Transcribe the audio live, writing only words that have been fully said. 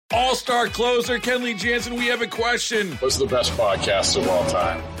All-star closer Kenley Jansen, we have a question. What's the best podcast of all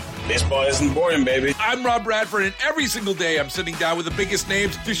time? Baseball isn't boring, baby. I'm Rob Bradford, and every single day I'm sitting down with the biggest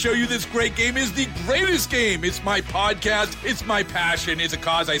names to show you this great game is the greatest game. It's my podcast. It's my passion. It's a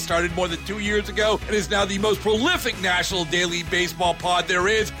cause I started more than 2 years ago and is now the most prolific national daily baseball pod there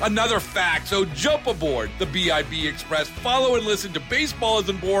is. Another fact. So jump aboard the BIB Express. Follow and listen to Baseball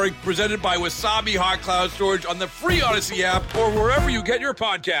Isn't Boring, presented by Wasabi Hot Cloud Storage on the free Odyssey app or wherever you get your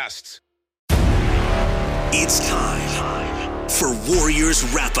podcasts. It's time for Warriors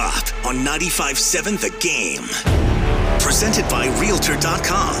Wrap Up on 95.7 The Game. Presented by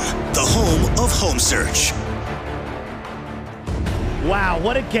Realtor.com, the home of home search. Wow,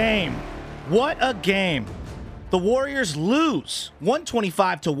 what a game. What a game. The Warriors lose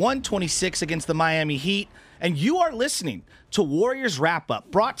 125-126 against the Miami Heat, and you are listening to Warriors Wrap Up,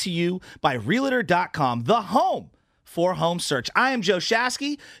 brought to you by Realtor.com, the home for home search. I am Joe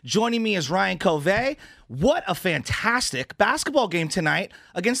Shasky. Joining me is Ryan Covey. What a fantastic basketball game tonight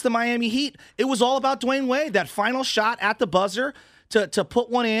against the Miami Heat. It was all about Dwayne Wade, that final shot at the buzzer to put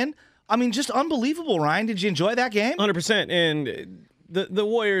one in. I mean, just unbelievable, Ryan. Did you enjoy that game? 100%. And the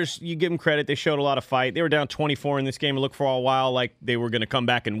Warriors, you give them credit. They showed a lot of fight. They were down 24 in this game. It looked for a while like they were going to come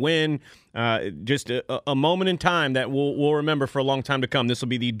back and win. Just a moment in time that we'll remember for a long time to come. This will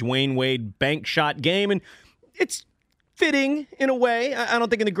be the Dwayne Wade bank shot game. And it's fitting in a way. I don't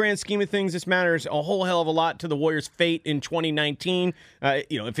think in the grand scheme of things this matters a whole hell of a lot to the Warriors' fate in 2019.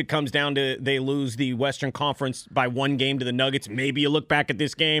 If it comes down to they lose the Western Conference by one game to the Nuggets, maybe you look back at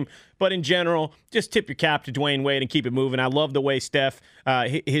this game. But in general, just tip your cap to Dwayne Wade and keep it moving. I love the way Steph,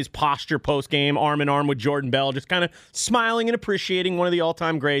 his posture post-game, arm in arm with Jordan Bell, just kind of smiling and appreciating one of the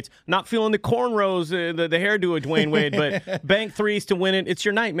all-time greats. Not feeling the cornrows, the hairdo of Dwayne Wade, but bank threes to win it. It's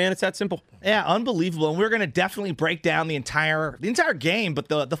your night, man. It's that simple. Yeah, unbelievable. And we're going to definitely break down the entire game, but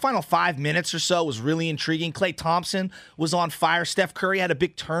the final 5 minutes or so was really intriguing. Klay Thompson was on fire. Steph Curry had a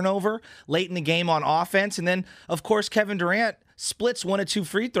big turnover late in the game on offense. And then, of course, Kevin Durant splits 1 of 2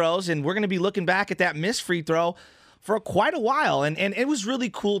 free throws, and we're going to be looking back at that missed free throw for quite a while. And it was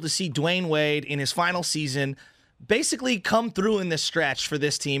really cool to see Dwayne Wade in his final season basically come through in this stretch for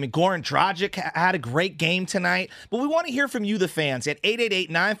this team. And Goran Dragic had a great game tonight. But we want to hear from you, the fans, at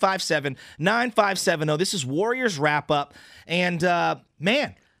 888-957-9570. This is Warriors Wrap Up. And,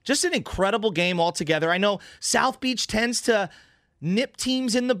 man, just an incredible game altogether. I know South Beach tends to nip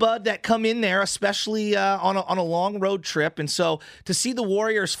teams in the bud that come in there, especially on a long road trip. And so to see the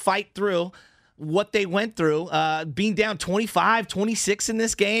Warriors fight through what they went through, being down 25-26 in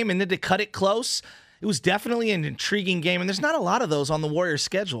this game, and then to cut it close, it was definitely an intriguing game. And there's not a lot of those on the Warriors'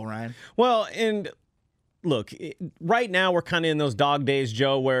 schedule, Ryan. Well, and look, right now we're kind of in those dog days,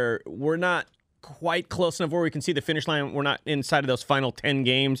 Joe, where we're not quite close enough where we can see the finish line. We're not inside of those final 10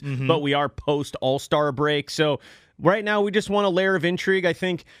 games, but we are post All-Star break. So right now, we just want a layer of intrigue. I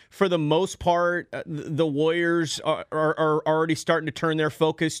think for the most part, the Warriors are already starting to turn their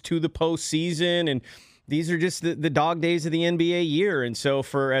focus to the postseason, and these are just the dog days of the NBA year. And so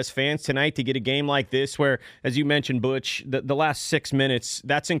for as fans tonight to get a game like this where, as you mentioned, Butch, the last 6 minutes,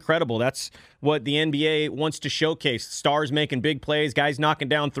 that's incredible. That's what the NBA wants to showcase. Stars making big plays, guys knocking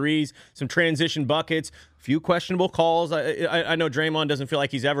down threes, some transition buckets, few questionable calls. I know Draymond doesn't feel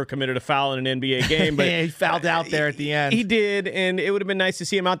like he's ever committed a foul in an NBA game, but he fouled out there at the end. He did, and it would have been nice to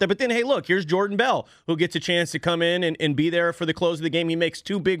see him out there. But then, hey, look, here's Jordan Bell, who gets a chance to come in and be there for the close of the game. He makes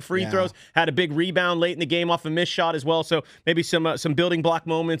 2 big free throws, had a big rebound late in the game off a missed shot as well. So maybe some building block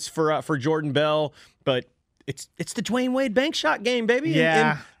moments for Jordan Bell, but it's the Dwayne Wade bank shot game, baby.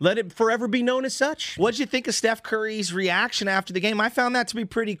 Yeah. And let it forever be known as such. What'd you think of Steph Curry's reaction after the game? I found that to be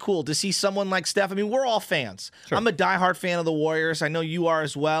pretty cool to see someone like Steph. I mean, we're all fans. Sure. I'm a diehard fan of the Warriors. I know you are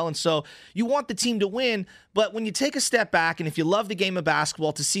as well. And so you want the team to win. But when you take a step back, and if you love the game of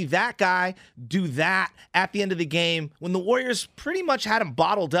basketball, to see that guy do that at the end of the game, when the Warriors pretty much had him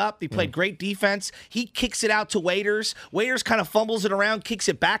bottled up, they played great defense. He kicks it out to Waiters. Waiters kind of fumbles it around, kicks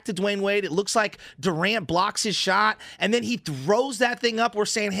it back to Dwayne Wade. It looks like Durant blocks his shot, and then he throws that thing up. We're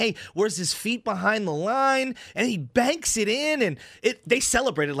saying, hey, where's his feet behind the line? And he banks it in, and they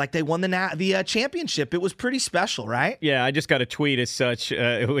celebrated like they won the championship. It was pretty special, right? Yeah, I just got a tweet as such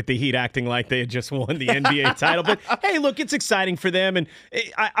with the Heat acting like they had just won the NBA title. But hey, look, it's exciting for them, and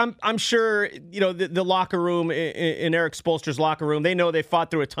I'm sure the locker room in Eric Spoelstra's locker room, they know they fought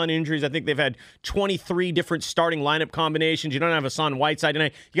through a ton of injuries. I think they've had 23 different starting lineup combinations. You don't have Hassan Whiteside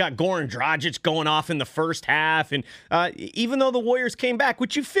tonight. You got Goran Dragic going off in the first first half. And even though the Warriors came back,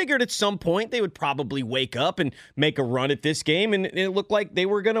 which you figured at some point they would probably wake up and make a run at this game, and it looked like they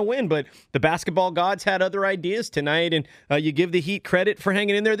were going to win. But the basketball gods had other ideas tonight, and you give the Heat credit for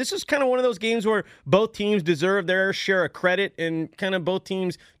hanging in there. This is kind of one of those games where both teams deserve their share of credit, and kind of both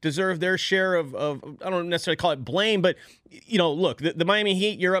teams deserve their share of I don't necessarily call it blame, but look, the Miami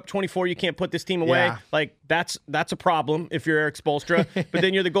Heat, you're up 24, you can't put this team away. Yeah. Like, that's a problem if you're Eric Spoelstra. But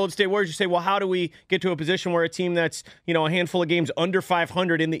then you're the Golden State Warriors, you say, well, how do we get to a position where a team that's, a handful of games under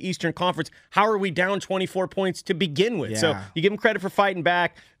 500 in the Eastern Conference, how are we down 24 points to begin with? Yeah. So you give them credit for fighting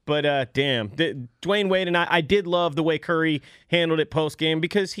back. But damn, Dwayne Wade and I did love the way Curry handled it post-game,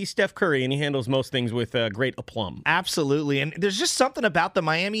 because he's Steph Curry and he handles most things with great aplomb. Absolutely. And there's just something about the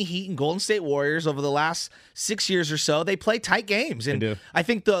Miami Heat and Golden State Warriors over the last 6 years or so. They play tight games. And They do. I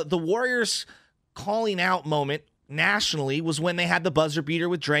think the Warriors calling out moment nationally was when they had the buzzer beater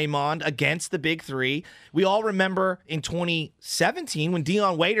with Draymond against the Big Three. We all remember in 2017 when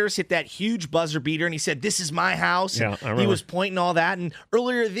Dion Waiters hit that huge buzzer beater and he said, "This is my house." Yeah, And I remember. he was pointing all that. And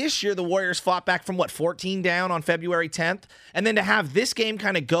earlier this year, the Warriors fought back from 14 down on February 10th. And then to have this game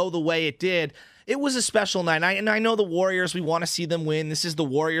kind of go the way it did, it was a special night. And I know the Warriors, we want to see them win. This is the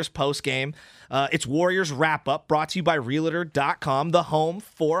Warriors post game. It's Warriors Wrap Up, brought to you by Realtor.com, the home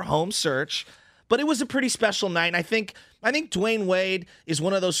for home search. But it was a pretty special night, and I think Dwayne Wade is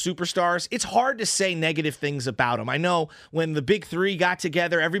one of those superstars. It's hard to say negative things about him. I know when the Big Three got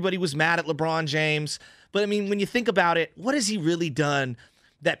together, everybody was mad at LeBron James. But, I mean, when you think about it, what has he really done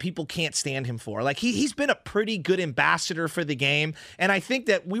that people can't stand him for? Like, he's been a pretty good ambassador for the game, and I think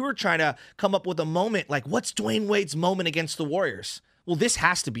that we were trying to come up with a moment, like, what's Dwayne Wade's moment against the Warriors? Well, this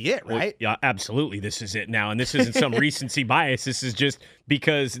has to be it, right? Well, yeah, absolutely. This is it now. And this isn't some recency bias. This is just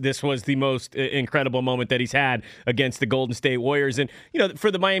because this was the most incredible moment that he's had against the Golden State Warriors. And, for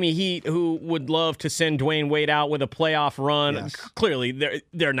the Miami Heat, who would love to send Dwayne Wade out with a playoff run, Yes. Clearly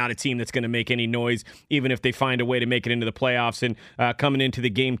they're not a team that's going to make any noise, even if they find a way to make it into the playoffs. And coming into the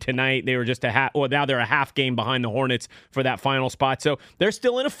game tonight, they were just now they're a half game behind the Hornets for that final spot. So they're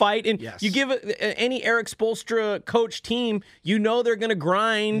still in a fight. And Yes. you give any Eric Spoelstra coach team, they're going to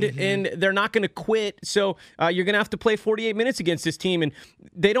grind and they're not going to quit. So you're going to have to play 48 minutes against this team. And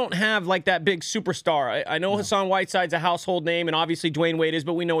they don't have like that big superstar. I know Hassan Whiteside's a household name, and obviously Dwayne Wade is,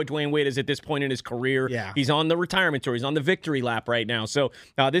 but we know what Dwayne Wade is at this point in his career. Yeah. He's on the retirement tour. He's on the victory lap right now. So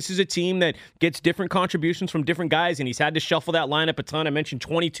this is a team that gets different contributions from different guys, and he's had to shuffle that lineup a ton. I mentioned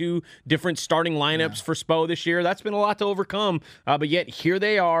 22 different starting lineups for Spo this year. That's been a lot to overcome. But yet here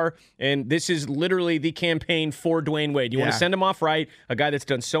they are, and this is literally the campaign for Dwayne Wade. You want to send him off right, a guy that's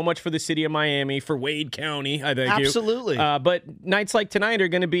done so much for the city of Miami, for Wade County, I think. Absolutely. But nights like tonight are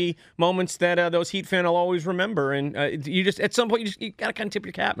going to be moments that those Heat fans will always remember. And you just, at some point, you got to kind of tip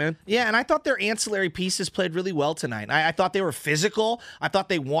your cap, man. Yeah, and I thought their ancillary pieces played really well tonight. I thought they were physical. I thought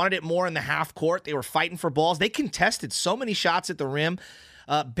they wanted it more in the half court. They were fighting for balls. They contested so many shots at the rim.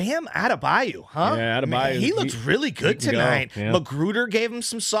 Bam Adebayo, huh? Yeah, Adebayo. Man, he looked really good he can go, tonight. yeah. Magruder gave him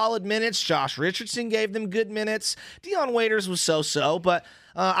some solid minutes. Josh Richardson gave them good minutes. Dion Waiters was so-so, but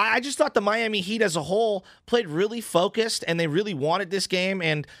I just thought the Miami Heat as a whole played really focused, and they really wanted this game,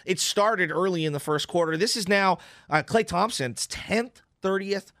 and it started early in the first quarter. This is now Klay Thompson's 10th,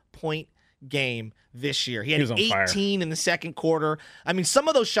 30th point game this year. He had was on fire. 18 in the second quarter. I mean, some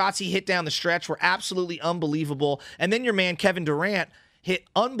of those shots he hit down the stretch were absolutely unbelievable. And then your man, Kevin Durant, hit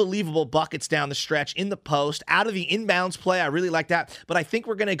unbelievable buckets down the stretch in the post, out of the inbounds play. I really like that. But I think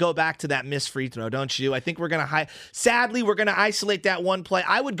we're going to go back to that missed free throw, don't you? I think we're going to sadly, we're going to isolate that one play.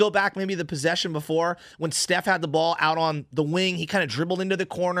 I would go back maybe the possession before when Steph had the ball out on the wing. He kind of dribbled into the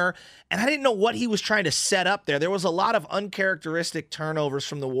corner, and I didn't know what he was trying to set up there. There was a lot of uncharacteristic turnovers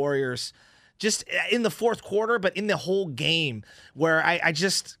from the Warriors just in the fourth quarter, but in the whole game, where I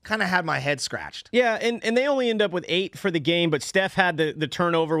just kind of had my head scratched. Yeah, and they only end up with 8 for the game, but Steph had the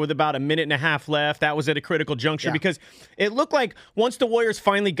turnover with about a minute and a half left. That was at a critical juncture because it looked like once the Warriors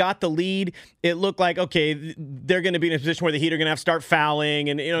finally got the lead, it looked like, okay, they're going to be in a position where the Heat are going to have to start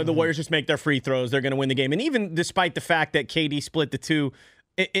fouling, and the Warriors just make their free throws. They're going to win the game. And even despite the fact that KD split the two,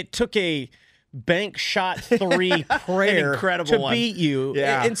 it took a bank shot 3 prayer incredible to one. beat you.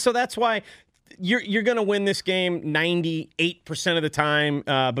 Yeah. And so that's why you're going to win this game 98% of the time,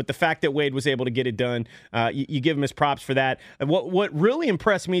 but the fact that Wade was able to get it done, you give him his props for that. What really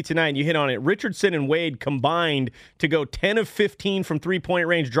impressed me tonight, and you hit on it, Richardson and Wade combined to go 10 of 15 from three-point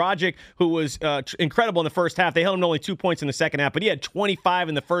range. Dragic, who was incredible in the first half, they held him to only 2 points in the second half, but he had 25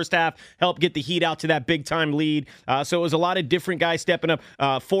 in the first half, helped get the Heat out to that big-time lead. So it was a lot of different guys stepping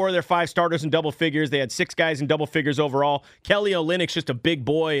up. 4 of their 5 starters in double figures. They had 6 guys in double figures overall. Kelly Olynyk's just a big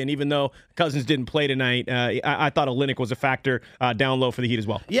boy, and even though Cousins Cousins didn't play tonight, I thought Olynyk was a factor down low for the Heat as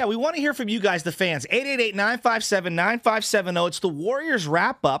well. Yeah, we want to hear from you guys, the fans. 888-957-9570. It's the Warriors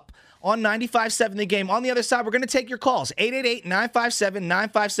wrap-up on 95.7 The Game. On the other side, we're going to take your calls.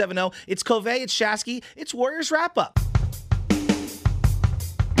 888-957-9570. It's Covey, it's Shasky, it's Warriors wrap-up.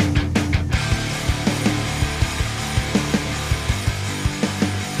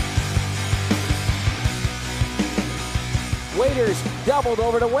 Waiters doubled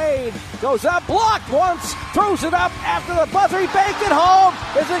over to Wade. Goes up, blocked once, throws it up after the buzzer. He banked it home.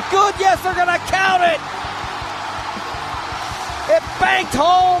 Is it good? Yes, they're going to count it. It banked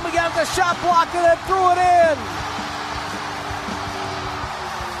home. He got the shot blocked and then threw it in.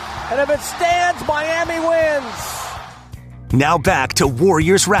 And if it stands, Miami wins. Now back to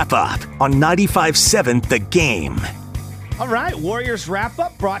Warriors Wrap-Up on 95.7 The Game. All right, Warriors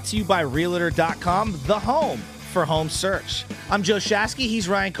wrap-up brought to you by Realtor.com, the home for home search. I'm Joe Shasky. He's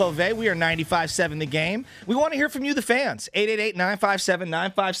Ryan Covey. We are 95.7 The Game. We want to hear from you, the fans.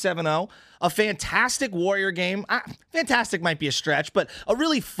 888-957-9570. A fantastic Warrior game. Fantastic might be a stretch, but a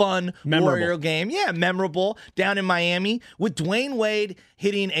really fun Warrior game. Yeah, memorable down in Miami with Dwayne Wade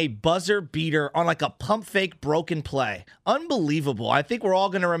hitting a buzzer beater on like a pump fake broken play. Unbelievable. I think we're all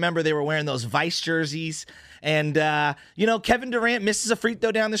going to remember they were wearing those Vice jerseys. And, Kevin Durant misses a free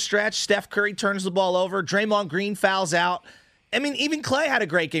throw down the stretch. Steph Curry turns the ball over. Draymond Green fouls out. I mean, even Clay had a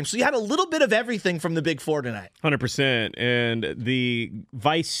great game. So you had a little bit of everything from the Big Four tonight. 100%. And the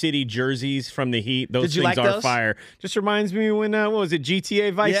Vice City jerseys from the Heat, those things are fire. Just reminds me when,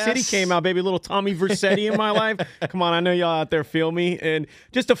 GTA Vice City came out, baby. Little Tommy Vercetti in my life. Come on, I know y'all out there feel me. And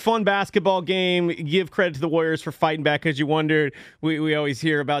just a fun basketball game. Give credit to the Warriors for fighting back, because you wondered, we always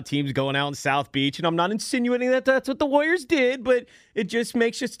hear about teams going out in South Beach. And I'm not insinuating that that's what the Warriors did, but it just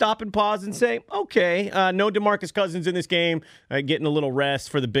makes you stop and pause and say, okay, no DeMarcus Cousins in this game. Getting a little rest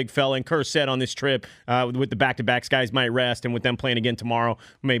for the big fella. And Kerr said on this trip, with the back-to-backs, guys might rest. And with them playing again tomorrow,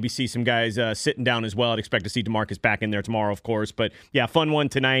 maybe see some guys sitting down as well. I'd expect to see DeMarcus back in there tomorrow, of course. But, yeah, fun one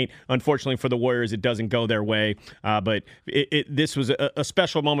tonight. Unfortunately for the Warriors, it doesn't go their way. But this was a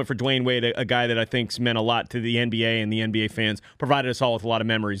special moment for Dwayne Wade, a guy that I think's meant a lot to the NBA and the NBA fans. Provided us all with a lot of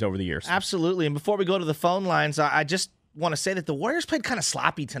memories over the years. Absolutely. And before we go to the phone lines, I just want to say that the Warriors played kind of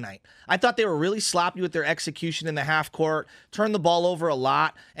sloppy tonight. I thought they were really sloppy with their execution in the half court, turned the ball over a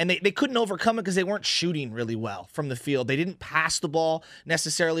lot, and they couldn't overcome it because they weren't shooting really well from the field. They didn't pass the ball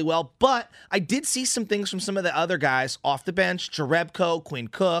necessarily well, but I did see some things from some of the other guys off the bench, Jerebko, Quinn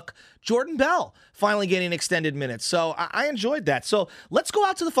Cook, Jordan Bell finally getting extended minutes. So I enjoyed that. So let's go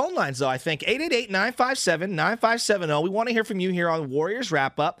out to the phone lines, though, I think. 888-957-9570. We want to hear from you here on Warriors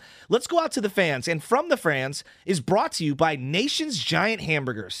Wrap-Up. Let's go out to the fans. And From the Fans is brought to you by Nation's Giant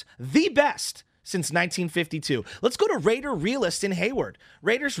Hamburgers, the best since 1952. Let's go to Raider Realist in Hayward.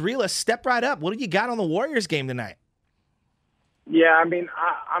 Raiders Realist, step right up. What do you got on the Warriors game tonight? Yeah, I mean,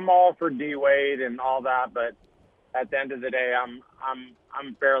 I'm all for D Wade and all that, but at the end of the day, I'm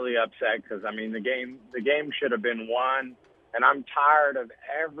fairly upset because, I mean, the game should have been won, and I'm tired of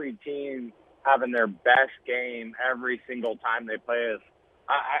every team having their best game every single time they play us.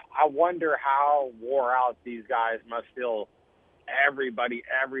 I wonder how wore out these guys must feel, everybody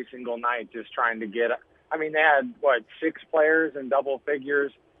every single night just trying to get – I mean, they had, 6 players in double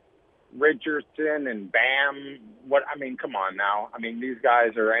figures, Richardson and Bam. Come on now. I mean, these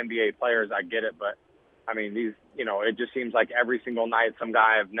guys are NBA players. I get it, but – I mean, it just seems like every single night some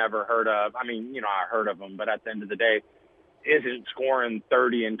guy I've never heard of. I mean, I heard of him, but at the end of the day, isn't scoring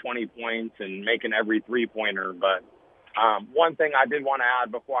 30 and 20 points and making every three-pointer. But one thing I did want to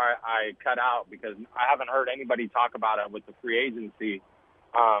add before I cut out, because I haven't heard anybody talk about it with the free agency,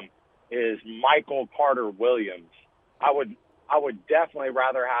 is Michael Carter-Williams. I would definitely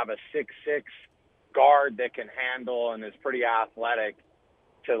rather have a 6'6" guard that can handle and is pretty athletic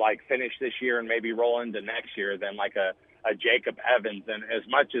to finish this year and maybe roll into next year than a Jacob Evans. And as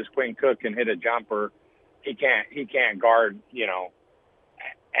much as Quinn Cook can hit a jumper, he can't guard,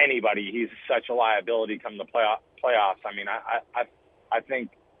 anybody. He's such a liability come the playoffs. I mean, I think,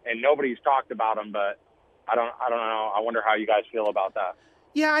 and nobody's talked about him, but I don't know. I wonder how you guys feel about that.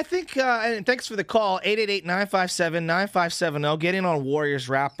 Yeah, I think, and thanks for the call, 888-957-9570. Get in on Warriors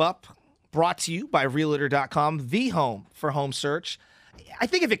Wrap-Up, brought to you by Realtor.com, the home for home search. I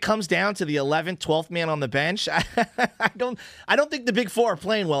think if it comes down to the 11th, 12th man on the bench, I don't think the Big Four are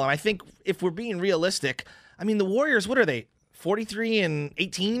playing well. And I think if we're being realistic, I mean, the Warriors, what are they,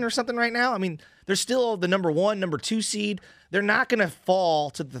 43-18 or something right now? I mean, they're still the number 1, number 2 seed. They're not going to fall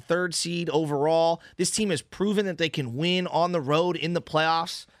to the 3rd seed overall. This team has proven that they can win on the road in the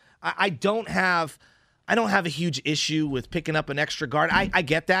playoffs. I don't have I don't have a huge issue with picking up an extra guard. I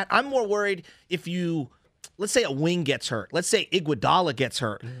get that. I'm more worried if let's say a wing gets hurt. Let's say Iguodala gets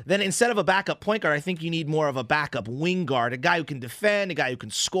hurt. Then instead of a backup point guard, I think you need more of a backup wing guard, a guy who can defend, a guy who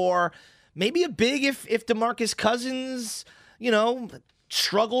can score. Maybe a big if DeMarcus Cousins,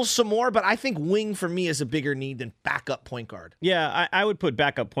 struggles some more, but I think wing for me is a bigger need than backup point guard. Yeah, I would put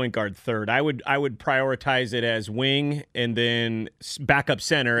backup point guard third. I would prioritize it as wing and then backup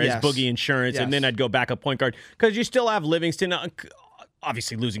center as Boogie Insurance, and then I'd go backup point guard because you still have Livingston.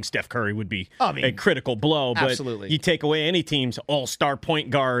 Obviously, losing Steph Curry would be a critical blow, but you take away any team's all-star point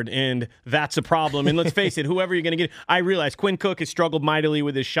guard, and that's a problem. And let's face it, whoever you're going to get, I realize Quinn Cook has struggled mightily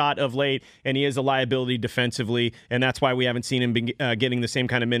with his shot of late, and he is a liability defensively, and that's why we haven't seen him getting the same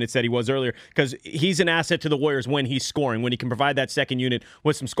kind of minutes that he was earlier, because he's an asset to the Warriors when he's scoring, when he can provide that second unit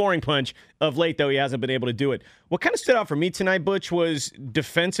with some scoring punch. Of late, though, he hasn't been able to do it. What kind of stood out for me tonight, Butch, was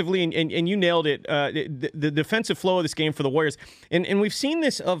defensively, and you nailed it, the defensive flow of this game for the Warriors, and we've seen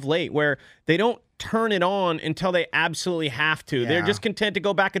this of late where they don't turn it on until they absolutely have to. Yeah. They're just content to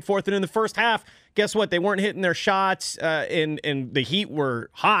go back and forth. And in the first half, guess what? They weren't hitting their shots, and the Heat were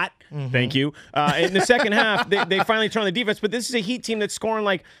hot. Thank you. In the second half, they finally turned on the defense. But this is a Heat team that's scoring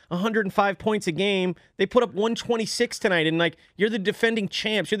like 105 points a game. They put up 126 tonight. And, you're the defending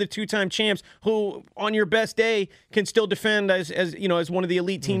champs. You're the two-time champs who, on your best day, can still defend as one of the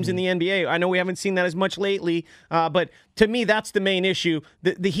elite teams in the NBA. I know we haven't seen that as much lately, but to me, that's the main issue.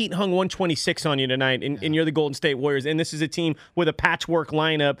 The Heat hung 126 on you tonight, and you're the Golden State Warriors. And this is a team with a patchwork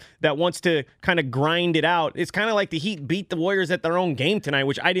lineup that wants to kind of grind it out. It's kind of like the Heat beat the Warriors at their own game tonight,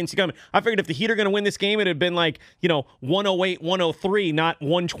 which I didn't see coming. I figured if the Heat are going to win this game, it had been 108, 103, not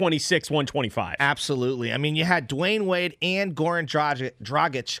 126, 125. Absolutely. I mean, you had Dwayne Wade and Goran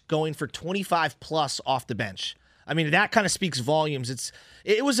Dragic going for 25 plus off the bench. I mean, that kind of speaks volumes.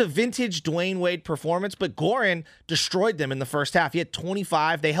 It was a vintage Dwayne Wade performance, but Goran destroyed them in the first half. He had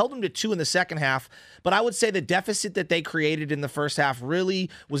 25. They held him to 2 in the second half, but I would say the deficit that they created in the first half really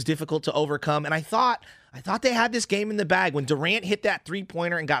was difficult to overcome, and I thought they had this game in the bag. When Durant hit that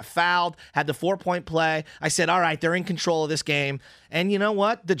three-pointer and got fouled, had the 4-point play, I said, all right, they're in control of this game. And you know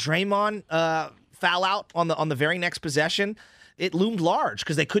what? The Draymond foul out on the very next possession, it loomed large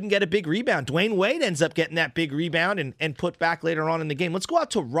because they couldn't get a big rebound. Dwayne Wade ends up getting that big rebound and put back later on in the game. Let's go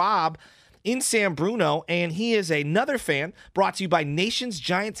out to Rob in San Bruno, and he is another fan brought to you by Nation's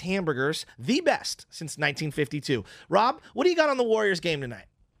Giants Hamburgers, the best since 1952. Rob, what do you got on the Warriors game tonight?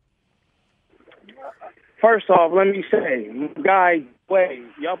 First off, let me say, guy Wade,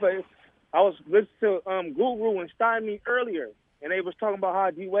 I was listening to Guru and Stymie earlier, and they was talking about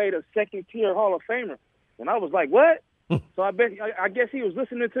how D Wade a second-tier Hall of Famer, and I was like, what? So I guess he was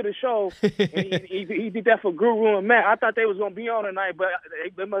listening to the show, and he did that for Guru and Matt. I thought they was gonna be on tonight, but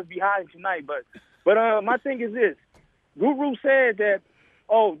they must be hiding tonight. But my thing is this: Guru said that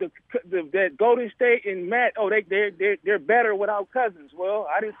that Golden State and Matt they're better without Cousins. Well,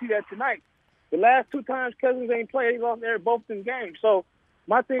 I didn't see that tonight. The last 2 times Cousins ain't played, they lost both in games. So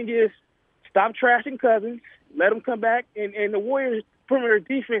my thing is, stop trashing Cousins, let him come back, and the Warriors' perimeter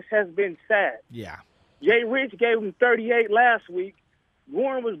defense has been sad. Yeah. Jay Rich gave him 38 last week.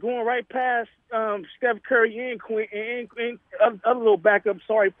 Warren was going right past Steph Curry and Quinn and other little backup,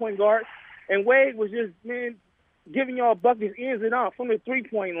 point guard. And Wade was just, giving y'all buckets ins and out from the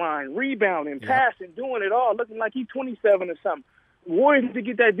three-point line, rebounding, passing, doing it all, looking like he's 27 or something. Warriors need to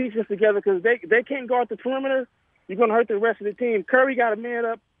get that defense together because they can't guard the perimeter. You're going to hurt the rest of the team. Curry got to man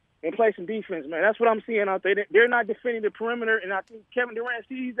up and play some defense, man. That's what I'm seeing out there. They're not defending the perimeter, and I think Kevin Durant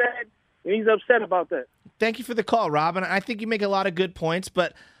sees that, and he's upset about that. Thank you for the call, Rob. And I think you make a lot of good points,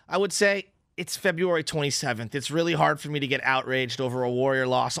 but I would say it's February 27th. It's really hard for me to get outraged over a Warrior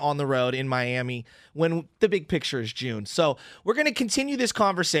loss on the road in Miami when the big picture is June. So we're going to continue this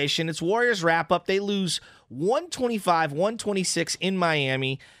conversation. It's Warriors wrap-up. They lose 125-126 in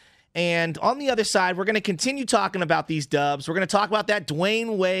Miami. And on the other side, we're going to continue talking about these dubs. We're going to talk about that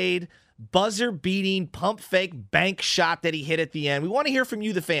Dwayne Wade buzzer-beating, pump-fake bank shot that he hit at the end. We want to hear from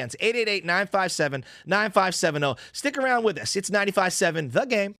you, the fans. 888-957-9570. Stick around with us. It's 95.7 The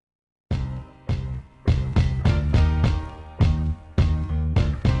Game.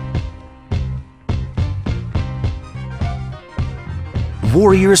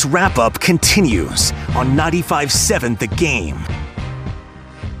 Warriors wrap-up continues on 95.7 The Game.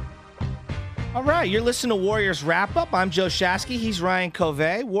 All right, you're listening to Warriors Wrap-Up. I'm Joe Shasky. He's Ryan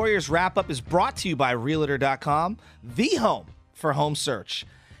Covey. Warriors Wrap-Up is brought to you by Realtor.com, the home for home search.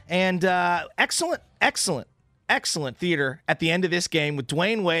 And excellent theater at the end of this game with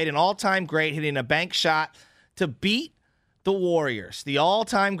Dwayne Wade, an all-time great, hitting a bank shot to beat The Warriors, the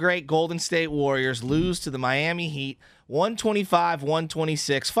all-time great Golden State Warriors, lose to the Miami Heat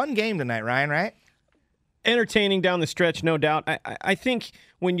 125-126. Fun game tonight, Ryan, right? Entertaining down the stretch, no doubt. I think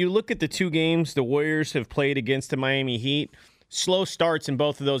when you look at the two games the Warriors have played against the Miami Heat, slow starts in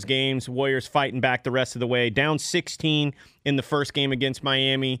both of those games, Warriors fighting back the rest of the way. Down 16 in the first game against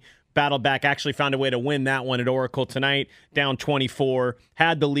Miami, battled back, actually found a way to win that one at Oracle tonight, down 24,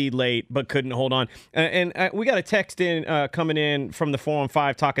 had the lead late, but couldn't hold on. And we got a text in coming in from the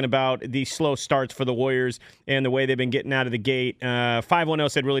 415 talking about the slow starts for the Warriors and the way they've been getting out of the gate. 510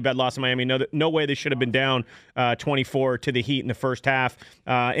 said really bad loss in Miami. No way they should have been down 24 to the Heat in the first half.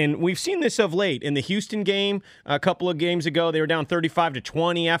 And we've seen this of late. In the Houston game, a couple of games ago, they were down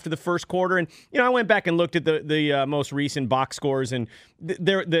 35-20 after the first quarter. And, I went back and looked at the most recent box scores, and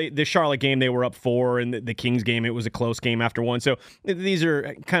the Charlotte game, they were up 4, and the Kings game, it was a close game after 1. So these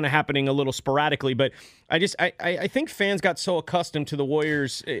are kind of happening a little sporadically, but I think fans got so accustomed to the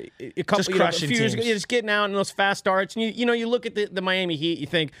Warriors a few years ago, just getting out in those fast starts. And you look at the Miami Heat, you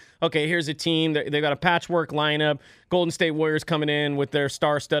think, okay, here's a team they got a patchwork lineup. Golden State Warriors coming in with their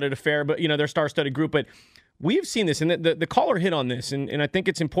star-studded affair, but their star-studded group, but we've seen this, and the caller hit on this, and I think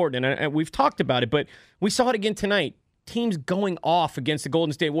it's important, and we've talked about it, but we saw it again tonight. Teams going off against the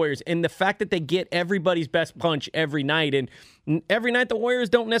Golden State Warriors, and the fact that they get everybody's best punch every night, and every night the Warriors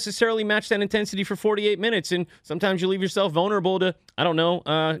don't necessarily match that intensity for 48 minutes, and sometimes you leave yourself vulnerable to,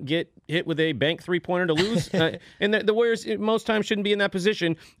 get hit with a bank three-pointer to lose. And the Warriors most times shouldn't be in that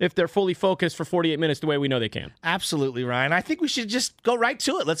position if they're fully focused for 48 minutes the way we know they can. Absolutely, Ryan. I think we should just go right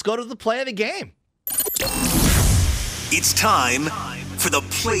to it. Let's go to the play of the game. It's time for the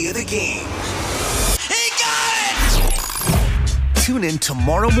play of the game. Tune in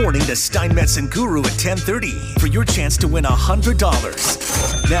tomorrow morning to Steinmetz and Guru at 10:30 for your chance to win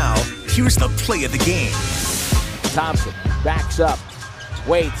 $100. Now, here's the play of the game. Thompson backs up,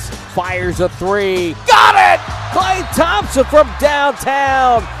 waits, fires a three. Got it! Klay Thompson from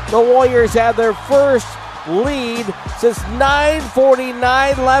downtown. The Warriors have their first lead since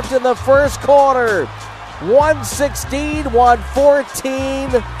 9:49 left in the first quarter.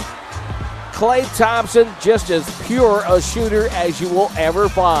 116-114. Klay Thompson, just as pure a shooter as you will ever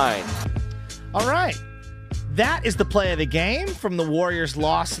find. All right. That is the play of the game from the Warriors'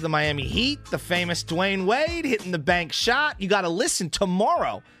 loss to the Miami Heat. The famous Dwayne Wade hitting the bank shot. You got to listen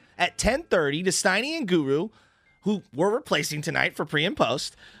tomorrow at 10:30 to Steiny and Guru, who we're replacing tonight for pre and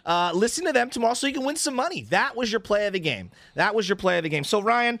post. Listen to them tomorrow so you can win some money. That was your play of the game. So,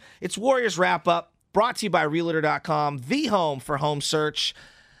 Ryan, it's Warriors Wrap-Up, brought to you by Realtor.com, the home for home search.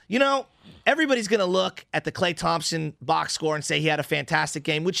 Everybody's going to look at the Klay Thompson box score and say he had a fantastic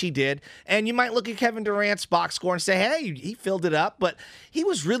game, which he did. And you might look at Kevin Durant's box score and say, hey, he filled it up. But he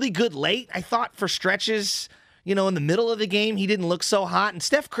was really good late. I thought for stretches, in the middle of the game, he didn't look so hot. And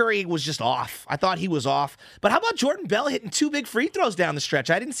Steph Curry was just off. I thought he was off. But how about Jordan Bell hitting 2 big free throws down the stretch?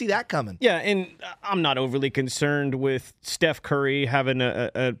 I didn't see that coming. Yeah, and I'm not overly concerned with Steph Curry having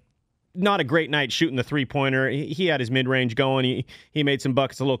a not a great night shooting the three-pointer. He had his mid-range going. He made some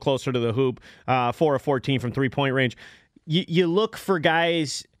buckets a little closer to the hoop, 4 of 14 from three-point range. You look for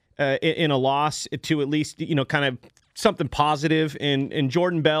guys in a loss to at least, kind of something positive, and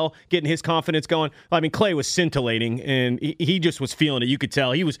Jordan Bell getting his confidence going. I mean, Klay was scintillating, and he just was feeling it. You could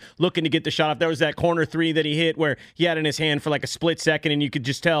tell. He was looking to get the shot off. There was that corner three that he hit where he had in his hand for like a split second, and you could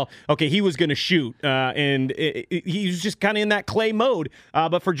just tell, okay, he was going to shoot, and he was just kind of in that Klay mode.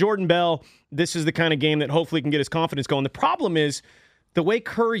 But for Jordan Bell, this is the kind of game that hopefully can get his confidence going. The problem is the way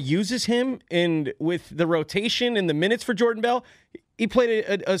Curry uses him, and with the rotation and the minutes for Jordan Bell, he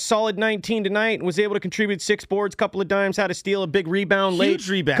played a solid 19 tonight and was able to contribute 6 boards, couple of dimes, had a steal, a big rebound late, huge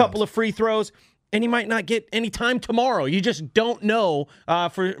rebound, couple of free throws. And he might not get any time tomorrow. You just don't know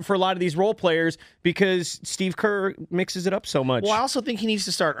for a lot of these role players because Steve Kerr mixes it up so much. Well, I also think he needs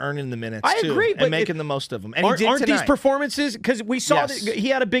to start earning the minutes, I agree, and making the most of them. And aren't these performances, because we saw that he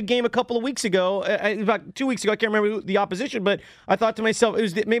had a big game a couple of weeks ago, about 2 weeks ago, I can't remember the opposition, but I thought to myself,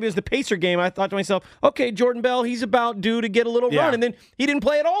 maybe it was the Pacer game, I thought to myself, okay, Jordan Bell, he's about due to get a little run, and then he didn't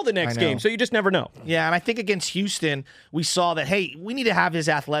play at all the next game, so you just never know. Yeah, and I think against Houston, we saw that, hey, we need to have his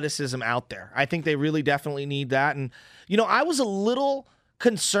athleticism out there. I think they really definitely need that. And, I was a little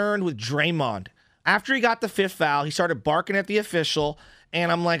concerned with Draymond. After he got the 5th foul, he started barking at the official,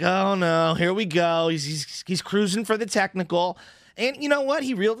 and I'm like, oh, no, here we go. He's cruising for the technical. And you know what?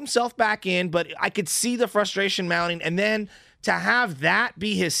 He reeled himself back in, but I could see the frustration mounting. And then to have that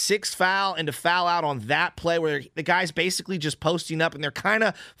be his 6th foul and to foul out on that play where the guy's basically just posting up and they're kind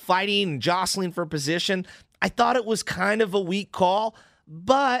of fighting and jostling for position, I thought it was kind of a weak call.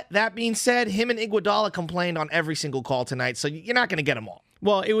 But that being said, him and Iguodala complained on every single call tonight, so you're not going to get them all.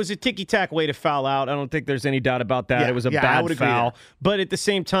 Well, it was a ticky-tack way to foul out. I don't think there's any doubt about that. It was a bad foul. But at the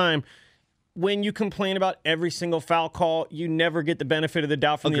same time, when you complain about every single foul call, you never get the benefit of the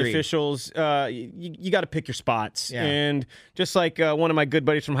doubt from the officials. You got to pick your spots. Yeah. And just like one of my good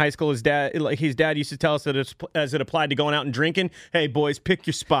buddies from high school, his dad used to tell us that as it applied to going out and drinking, hey, boys, pick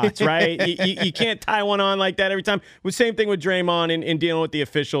your spots, right? you can't tie one on like that every time. The same thing with Draymond and dealing with the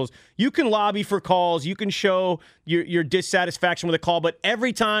officials. You can lobby for calls. You can show your dissatisfaction with a call, but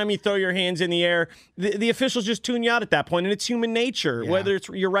every time you throw your hands in the air, the officials just tune you out at that point, and it's human nature. Yeah. Whether it's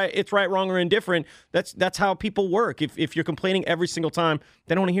right, wrong, or indifferent, that's how people work. If you're complaining every single time,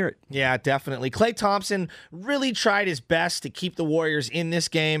 they don't want to hear it. Yeah, definitely. Klay Thompson really tried his best to keep the Warriors in this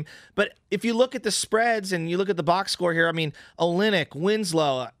game, but if you look at the spreads and you look at the box score here, I mean, Olynyk,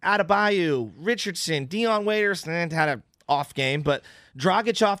 Winslow, Adebayo, Richardson, Dion Waiters had a off game, but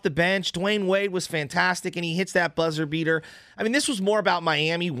Dragic off the bench. Dwayne Wade was fantastic, and he hits that buzzer beater. I mean, this was more about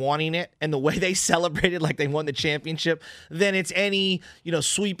Miami wanting it and the way they celebrated like they won the championship than it's any,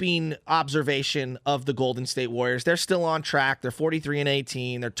 sweeping observation of the Golden State Warriors. They're still on track. They're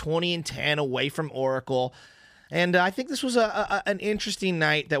 43-18. They're 20-10 away from Oracle. And I think this was an interesting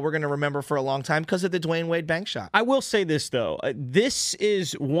night that we're going to remember for a long time because of the Dwayne Wade bank shot. I will say this, though. This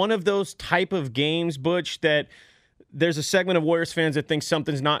is one of those type of games, Butch, that there's a segment of Warriors fans that think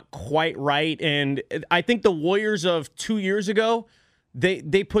something's not quite right. And I think the Warriors of 2 years ago,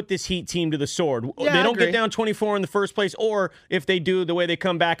 they put this Heat team to the sword. Yeah, they don't get down 24 in the first place, or if they do, the way they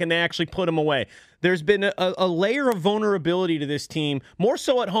come back and they actually put them away. There's been a layer of vulnerability to this team, more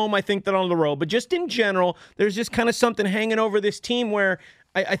so at home, I think, than on the road. But just in general, there's just kind of something hanging over this team where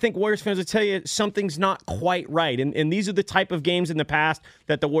I think Warriors fans would tell you something's not quite right. And these are the type of games in the past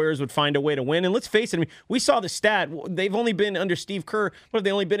that the Warriors would find a way to win. And let's face it, I mean, we saw the stat. They've only been under Steve Kerr. What have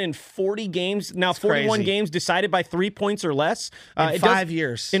they only been in 40 games? Now 41 games decided by 3 points or less. In 5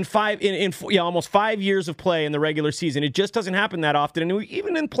 years. In almost 5 years of play in the regular season. It just doesn't happen that often. And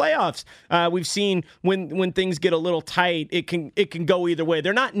even in playoffs, we've seen when things get a little tight, it can go either way.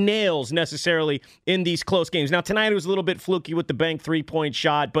 They're not nails necessarily in these close games. Now, tonight it was a little bit fluky with the bank 3-point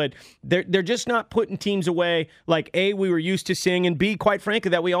shot, but they're just not putting teams away like A, we were used to seeing, and B, quite frankly,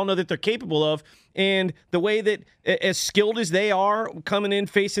 that we all know that they're capable of. And the way that, as skilled as they are coming in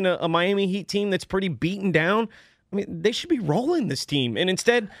facing a Miami Heat team that's pretty beaten down, I mean, they should be rolling this team, and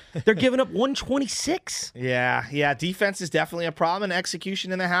instead they're giving up 126. Yeah. Defense is definitely a problem, and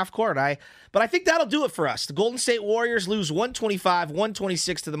execution in the half court. But I think that'll do it for us. The Golden State Warriors lose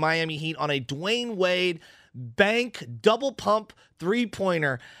 125-126 to the Miami Heat on a Dwayne Wade bank double pump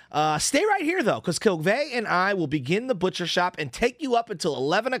 3-pointer. Stay right here, though, because Kilvey and I will begin the Butcher Shop and take you up until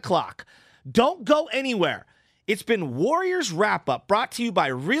 11 o'clock. Don't go anywhere. It's been Warriors Wrap-Up, brought to you by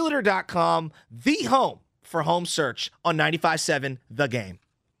Realtor.com, the home for home search on 95.7 The Game.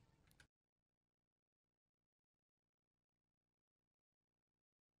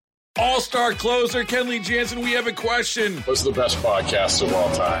 All-star closer Kenley Jansen, we have a question. What's the best podcast of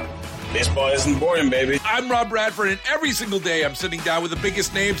all time? Baseball isn't boring, baby. I'm Rob Bradford, and every single day I'm sitting down with the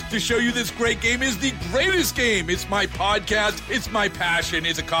biggest names to show you this great game is the greatest game. It's my podcast. It's my passion.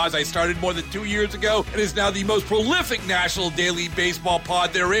 It's a cause I started more than 2 years ago and is now the most prolific national daily baseball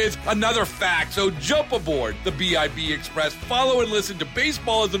pod there is. Another fact, so jump aboard the BIB Express. Follow and listen to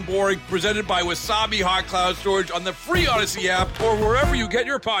Baseball Isn't Boring, presented by Wasabi Hot Cloud Storage on the free Odyssey app or wherever you get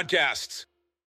your podcasts.